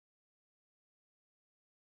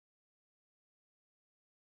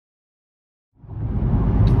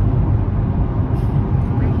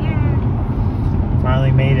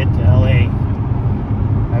finally made it to LA.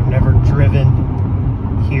 I've never driven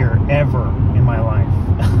here ever in my life.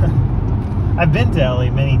 I've been to LA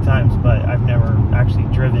many times, but I've never actually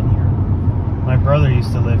driven here. My brother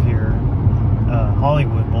used to live here,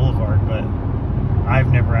 Hollywood Boulevard, but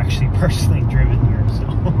I've never actually personally driven here, so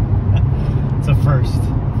it's a first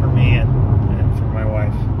for me and for my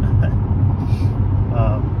wife.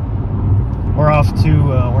 We're off to,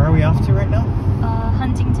 where are we off to right now?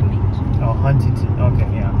 Huntington Beach. Oh, Huntington, okay,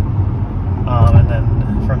 yeah. And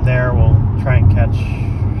then from there we'll try and catch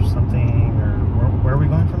something, or where are we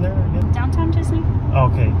going from there again? Downtown Disney.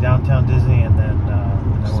 Okay, downtown Disney, and then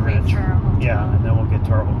we're Straight to our hotel. Yeah, and then we'll get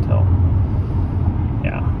to our hotel.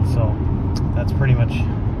 Yeah, so that's pretty much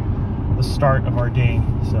the start of our day.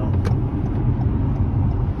 So,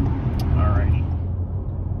 alrighty,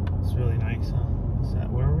 it's really nice, huh? Is that,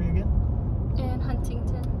 where are we again? In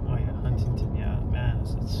Huntington. Oh yeah, Huntington. Yeah, man,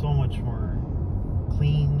 it's so much more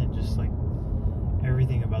clean, and just like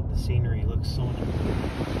everything about the scenery looks so much better.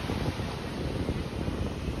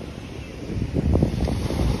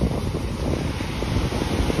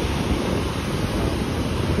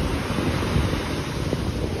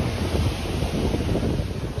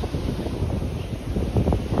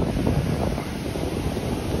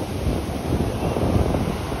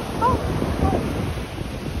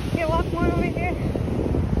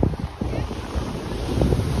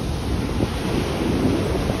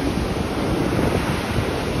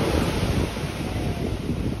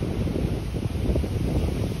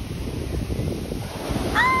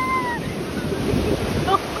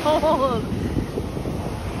 Cold.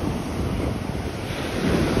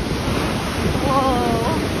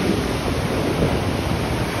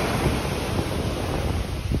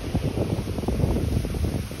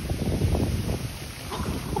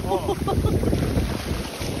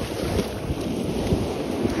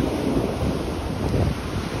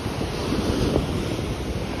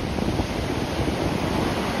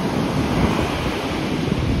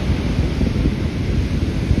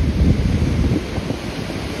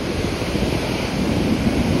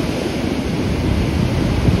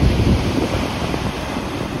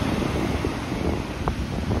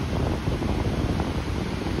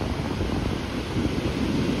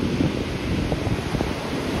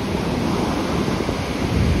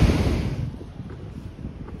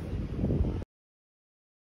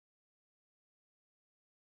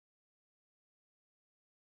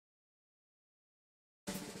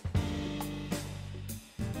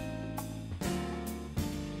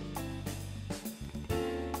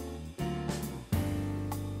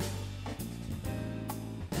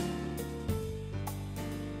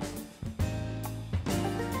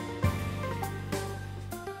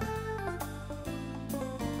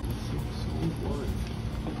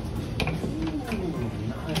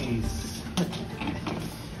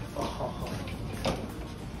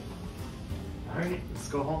 Alright, let's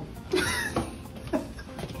go home.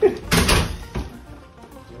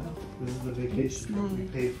 This is the vacation. We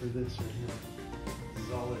paid for this right here. This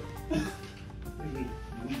is all it.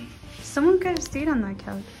 Someone could have stayed on that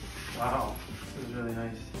couch. Wow, this is really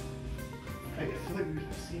nice. I feel like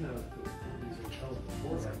we've seen these hotels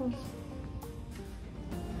before. That's cool.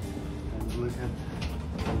 And look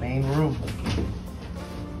at the main room.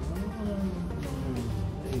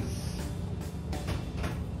 Nice.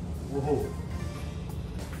 Whoa.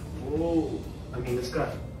 Whoa. I mean, it's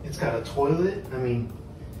got a toilet. I mean,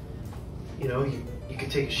 you know, you could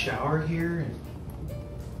take a shower here,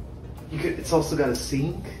 and it's also got a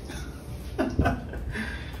sink.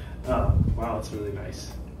 Wow, it's really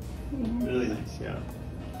nice. Really nice, yeah.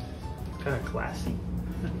 Kind of classy.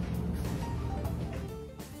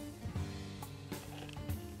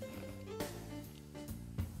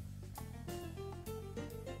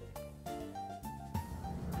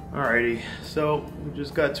 Alrighty, so we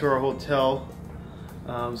just got to our hotel.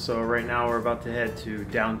 So right now we're about to head to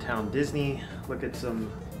downtown Disney, look at some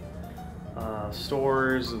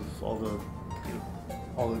stores of all the,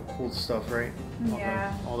 all the cool stuff, right?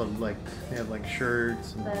 Yeah. All the like, they have like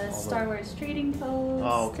shirts. And The Star Wars trading post.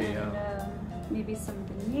 Oh, okay, and, yeah. Maybe some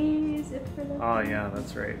beignets if we're lucky. Oh yeah,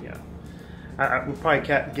 that's right, yeah. We'll probably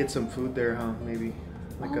get some food there, huh? Maybe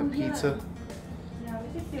like a pizza. Yeah,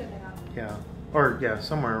 we could see what they have. Yeah, or yeah,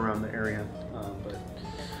 somewhere around the area. But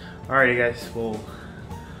alrighty, guys,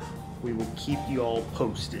 we will keep you all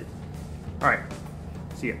posted. All right,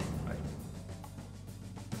 see ya. Bye.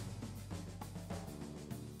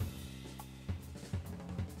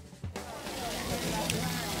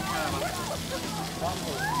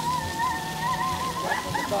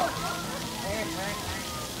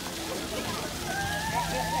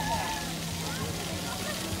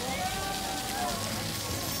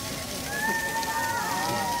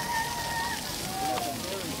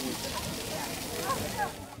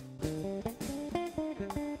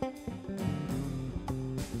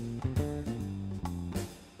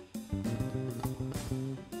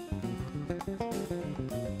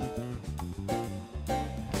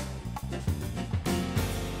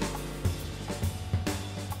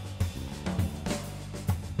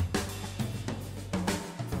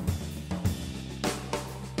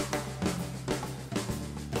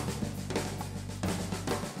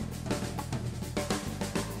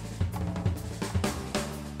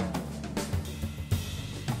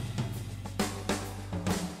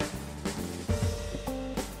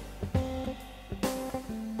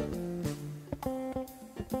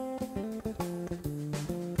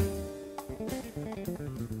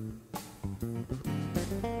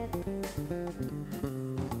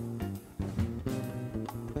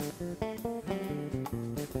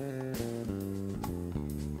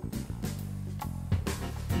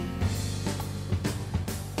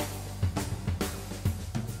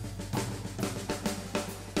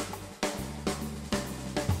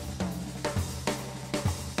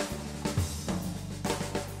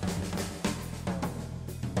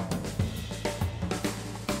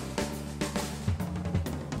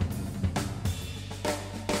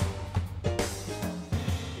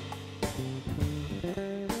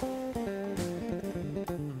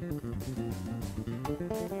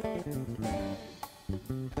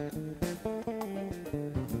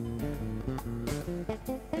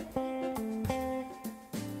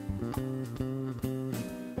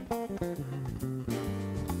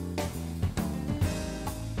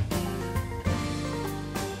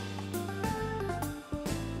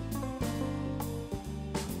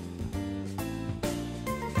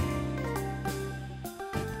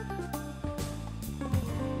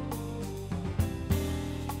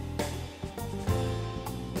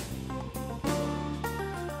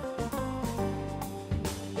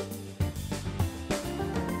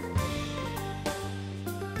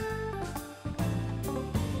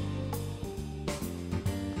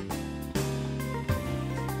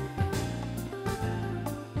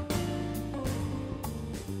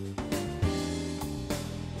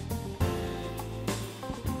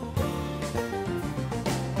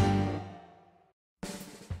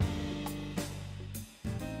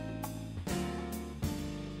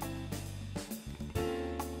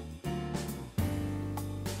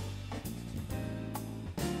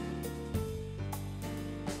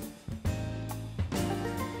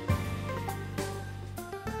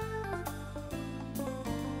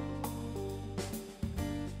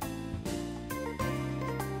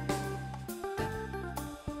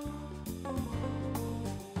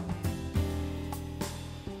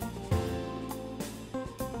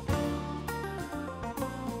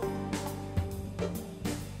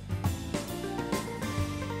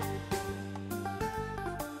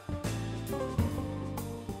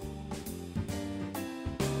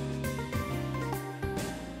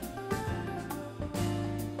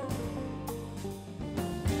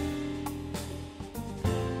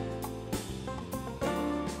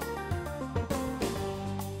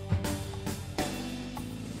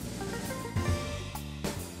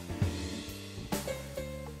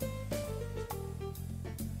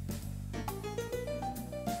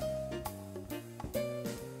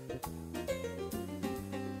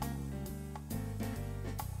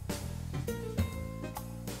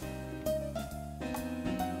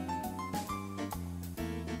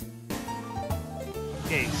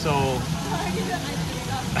 Okay, so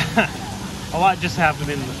a lot just happened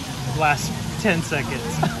in the last 10 seconds.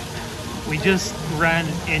 We just ran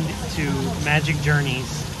into Magic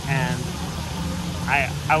Journeys and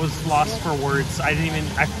I was lost for words. I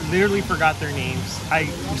literally forgot their names. I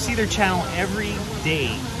see their channel every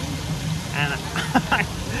day. And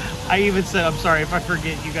I even said, I'm sorry if I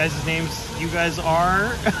forget you guys' names. You guys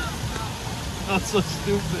are... That's so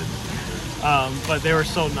stupid. But they were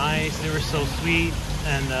so nice. They were so sweet.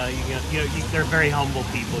 And they're very humble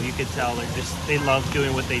people. You could tell they love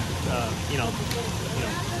doing what they,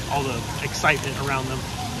 all the excitement around them.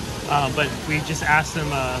 But we just asked them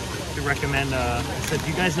to recommend. I said, do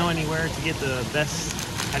you guys know anywhere to get the best?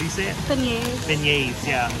 How do you say it? Beignets. Beignets,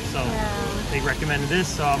 yeah. So they recommended this,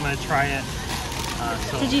 so I'm gonna try it.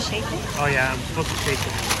 Did you shake it? Oh yeah, I'm supposed to shake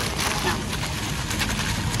it. No.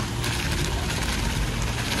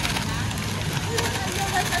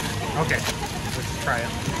 Okay, let's try it.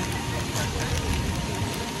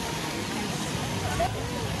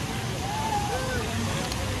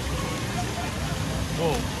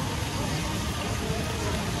 Whoa.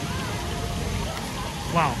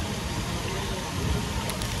 Wow.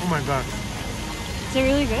 Oh my gosh. Is it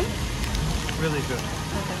really good? Really good.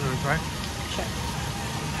 Okay. You want to try? Sure.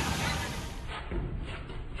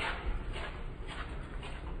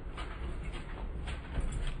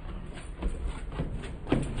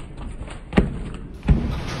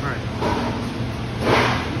 Alright.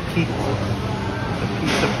 The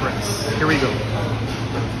pizza press. Here we go.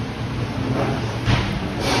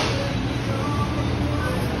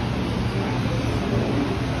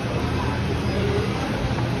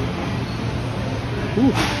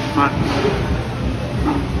 Ooh, hot.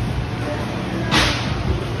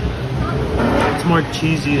 It's more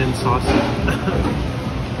cheesy than saucy.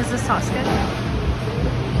 Is the sauce good?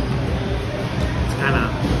 It's kind of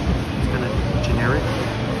generic,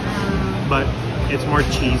 but it's more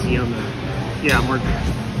cheesy on the. Yeah, more.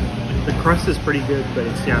 The crust is pretty good, but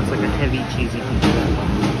it's like a heavy cheesy pizza.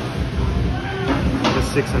 Like a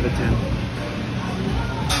 6 out of 10.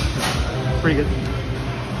 Pretty good.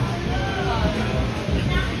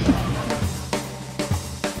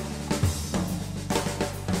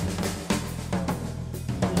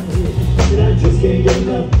 I just can't get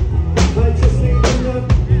enough. I just can't get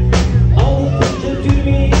enough. All the things you do to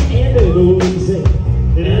me and it always say.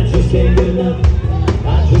 And I just can't get enough. I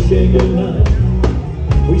just can't get enough.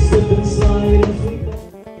 We slip and slide and sleep.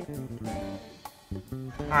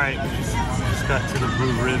 Alright, we just got to the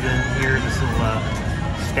Blue Ribbon here, this little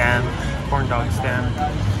stand, corn dog stand.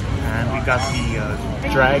 And we got the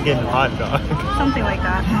dragon hot dog. Something like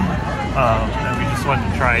that. And we just wanted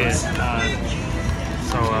to try it.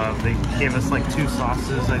 So they gave us like 2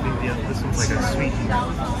 sauces. I think this one's like a sweet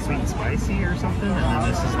and spicy or something, and then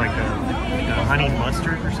this is like a honey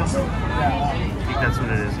mustard or something. I think that's what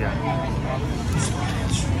it is. Yeah.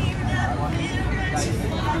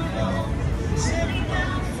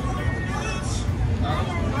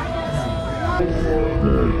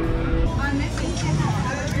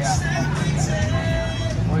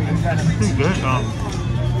 Pretty good.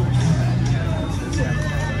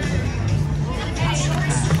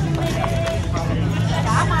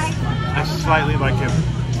 I slightly like it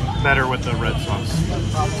better with the red sauce,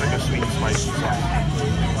 like a sweet and spicy sauce.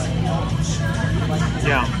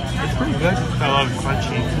 Yeah, it's pretty good. I love crunch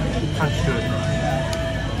to it.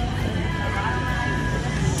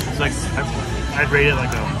 It's like I'd rate it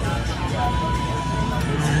like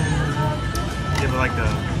give it like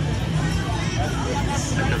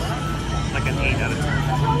an 8 out of 10.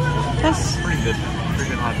 That's Pretty good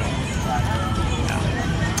hot dog. Yeah.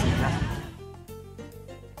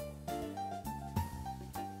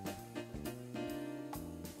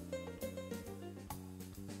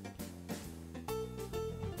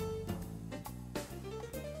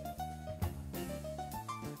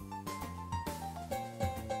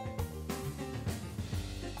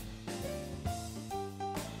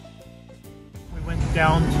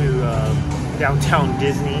 Down to downtown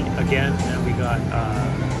Disney again, and we got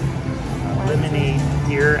lemonade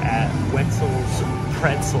here at Wetzel's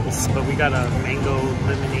Pretzels, but we got a mango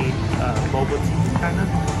lemonade boba tea kind of.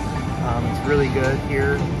 It's really good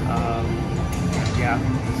here. Yeah,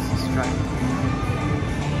 let's try it.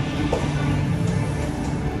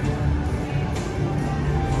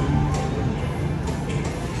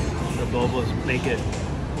 The bobas make it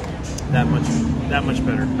that much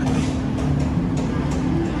better.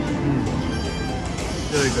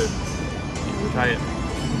 Really good. Try it.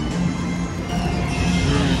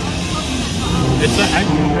 It's I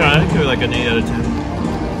think it's like an 8 out of 10.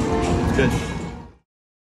 It's good.